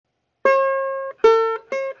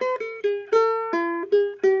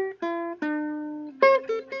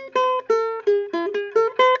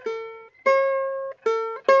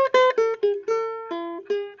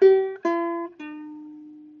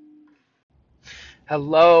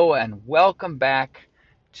Hello and welcome back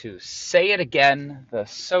to Say It Again, the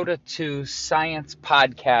Soda 2 Science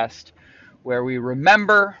Podcast, where we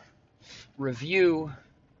remember, review,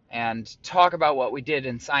 and talk about what we did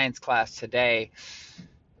in science class today.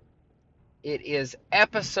 It is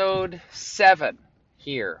episode 7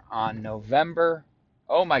 here on November.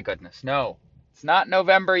 Oh my goodness, no, it's not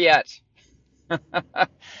November yet. The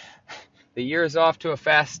year is off to a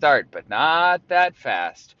fast start, but not that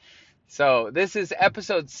fast. So this is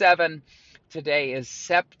episode 7. Today is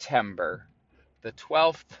September the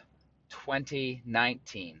 12th,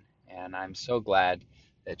 2019. And I'm so glad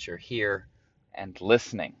that you're here and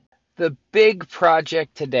listening. The big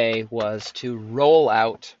project today was to roll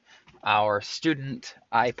out our student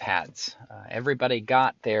iPads. Everybody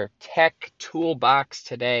got their tech toolbox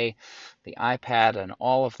today, the iPad and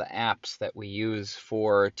all of the apps that we use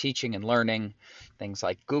for teaching and learning, things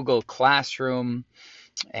like Google Classroom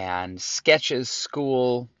and Sketches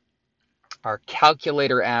School, our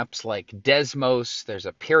calculator apps like Desmos. There's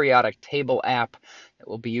a periodic table app that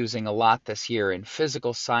we'll be using a lot this year in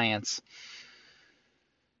physical science.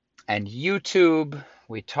 And YouTube,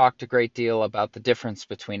 we talked a great deal about the difference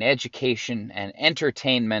between education and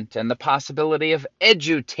entertainment and the possibility of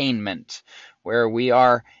edutainment, where we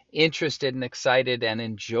are interested and excited and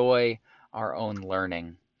enjoy our own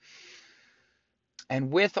learning.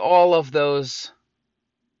 And with all of those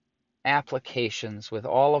applications, with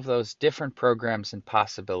all of those different programs and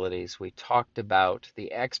possibilities, we talked about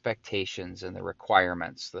the expectations and the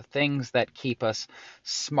requirements, the things that keep us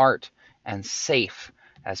smart and safe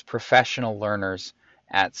as professional learners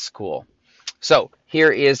at school. So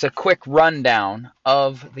here is a quick rundown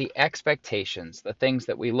of the expectations, the things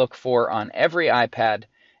that we look for on every iPad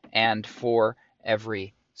and for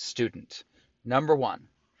every student. Number 1,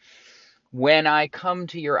 when I come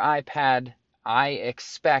to your iPad, I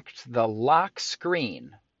expect the lock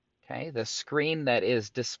screen, okay, the screen that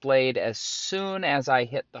is displayed as soon as I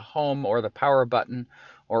hit the home or the power button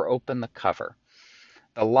or open the cover.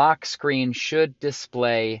 The lock screen should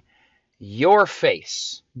display your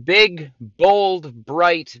face, big, bold,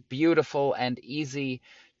 bright, beautiful, and easy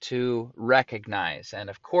to recognize.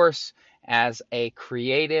 And of course, as a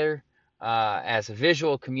creator, as a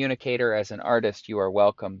visual communicator, as an artist, you are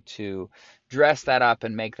welcome to dress that up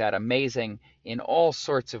and make that amazing in all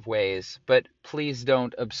sorts of ways, but please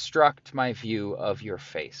don't obstruct my view of your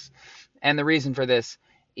face. And the reason for this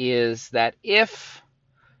is that if,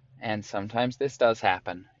 and sometimes this does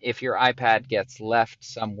happen, if your iPad gets left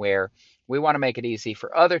somewhere, we want to make it easy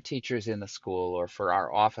for other teachers in the school or for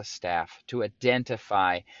our office staff to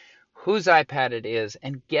identify whose iPad it is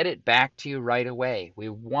and get it back to you right away. We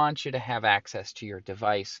want you to have access to your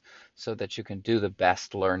device so that you can do the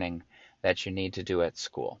best learning that you need to do at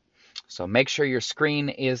school. So make sure your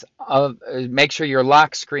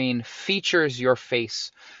lock screen features your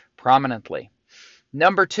face prominently.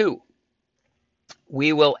 Number 2,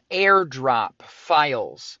 we will airdrop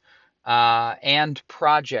files and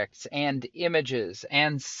projects and images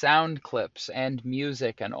and sound clips and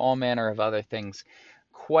music and all manner of other things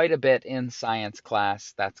quite a bit in science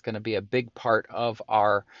class. That's going to be a big part of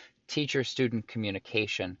our teacher-student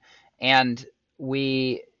communication. And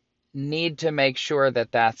we need to make sure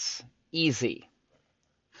that that's easy.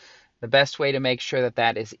 The best way to make sure that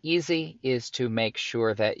that is easy is to make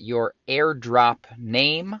sure that your airdrop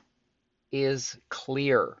name is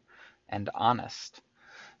clear and honest.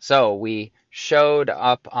 So we showed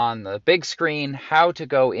up on the big screen how to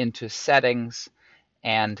go into settings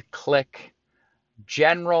and click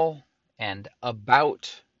general and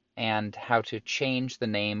about and how to change the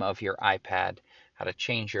name of your iPad, how to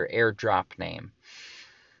change your airdrop name.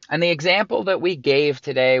 And the example that we gave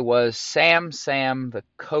today was Sam the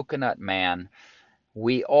Coconut Man.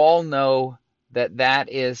 We all know that that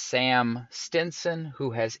is Sam Stinson,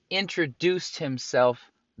 who has introduced himself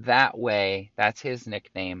that way. That's his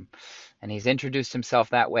nickname. And he's introduced himself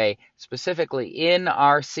that way specifically in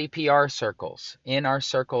our CPR circles, in our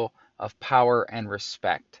circle of power and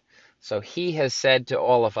respect. So he has said to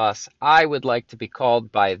all of us, I would like to be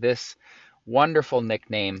called by this wonderful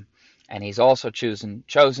nickname. And he's also chosen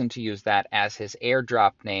to use that as his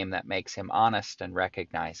airdrop name that makes him honest and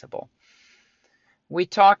recognizable. We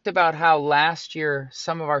talked about how last year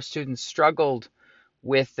some of our students struggled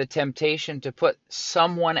with the temptation to put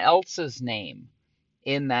someone else's name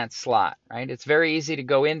in that slot, right? It's very easy to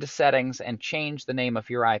go into settings and change the name of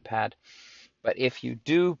your iPad. But if you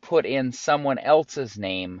do put in someone else's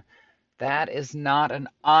name, that is not an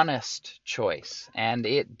honest choice, and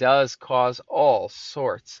it does cause all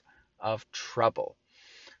sorts of trouble.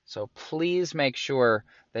 So please make sure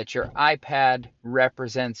that your iPad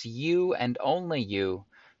represents you and only you.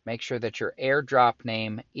 Make sure that your AirDrop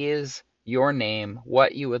name is your name,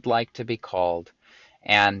 what you would like to be called.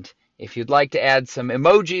 And if you'd like to add some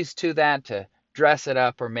emojis to that to dress it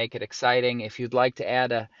up or make it exciting, if you'd like to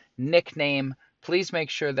add a nickname, please make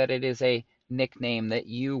sure that it is a nickname that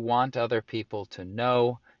you want other people to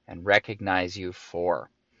know and recognize you for.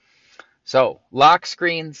 So, lock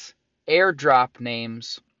screens, AirDrop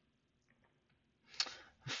names.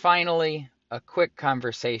 Finally, a quick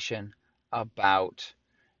conversation about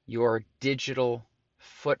your digital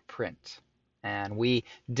footprint. And we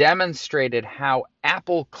demonstrated how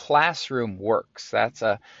Apple Classroom works. That's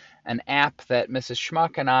an app that Mrs.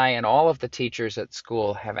 Schmuck and I and all of the teachers at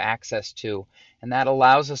school have access to. And that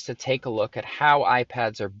allows us to take a look at how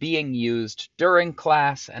iPads are being used during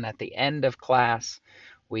class and at the end of class.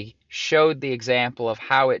 We showed the example of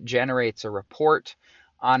how it generates a report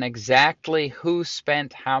on exactly who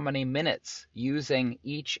spent how many minutes using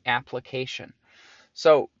each application.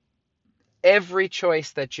 So every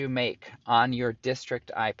choice that you make on your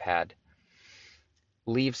district iPad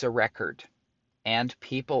leaves a record, and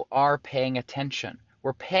people are paying attention.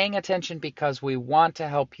 We're paying attention because we want to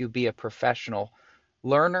help you be a professional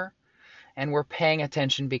learner, and we're paying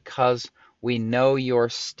attention because we know you're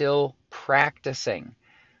still practicing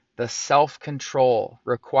the self-control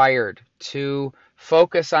required to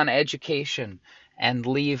focus on education and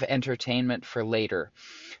leave entertainment for later,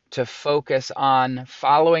 to focus on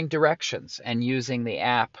following directions and using the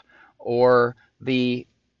app or the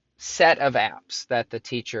set of apps that the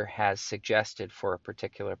teacher has suggested for a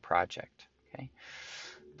particular project. Okay?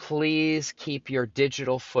 Please keep your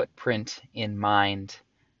digital footprint in mind.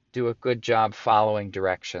 Do a good job following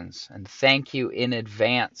directions. And thank you in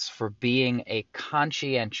advance for being a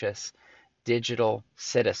conscientious digital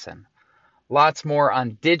citizen. Lots more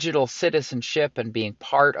on digital citizenship and being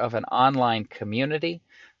part of an online community.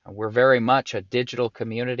 We're very much a digital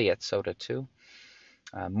community at SOTA 2.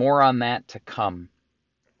 More on that to come.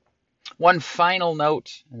 One final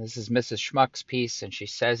note, and this is Mrs. Schmuck's piece, and she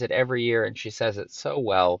says it every year, and she says it so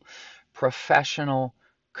well: professional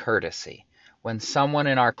courtesy. When someone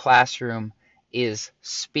in our classroom is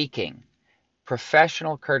speaking,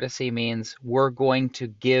 professional courtesy means we're going to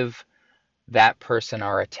give that person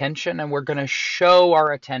our attention, and we're going to show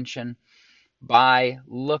our attention by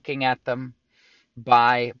looking at them,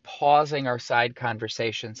 by pausing our side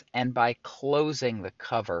conversations, and by closing the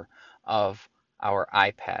cover of our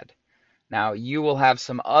iPad. Now, you will have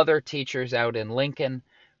some other teachers out in Lincoln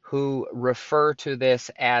who refer to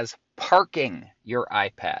this as parking your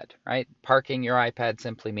iPad, right? Parking your iPad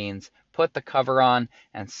simply means put the cover on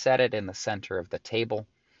and set it in the center of the table.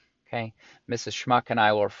 Okay? Mrs. Schmuck and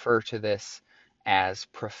I will refer to this as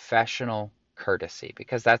professional courtesy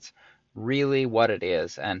because that's really what it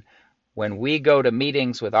is. And when we go to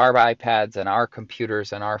meetings with our iPads and our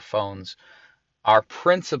computers and our phones, our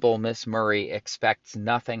principal, Miss Murray, expects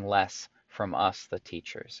nothing less from us, the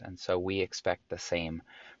teachers. And so we expect the same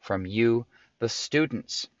from you, the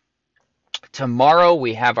students. Tomorrow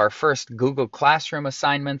we have our first Google Classroom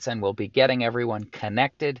assignments, and we'll be getting everyone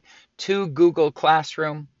connected to Google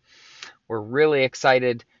Classroom. We're really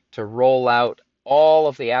excited to roll out all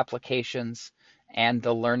of the applications and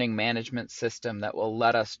the learning management system that will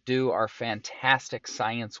let us do our fantastic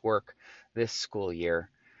science work this school year.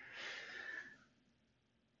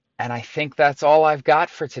 And I think that's all I've got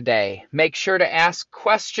for today. Make sure to ask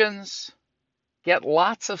questions. Get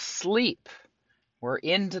lots of sleep. We're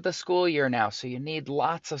into the school year now, so you need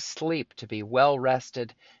lots of sleep to be well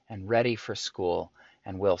rested and ready for school.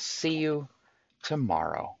 And we'll see you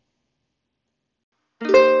tomorrow.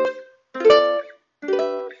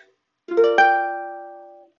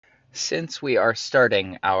 Since we are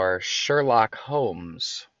starting our Sherlock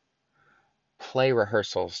Holmes play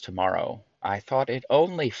rehearsals tomorrow, I thought it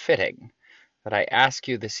only fitting that I ask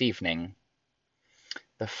you this evening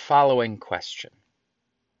the following question.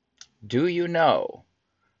 Do you know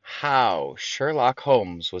how Sherlock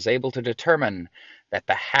Holmes was able to determine that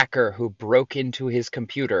the hacker who broke into his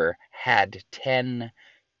computer had 10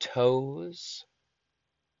 toes?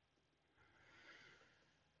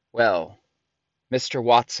 Well, Mr.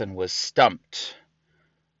 Watson was stumped,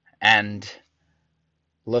 and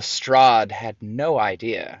Lestrade had no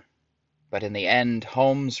idea. But in the end,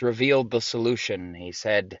 Holmes revealed the solution. He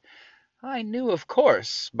said, "I knew, of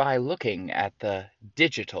course, by looking at the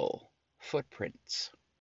digital footprints."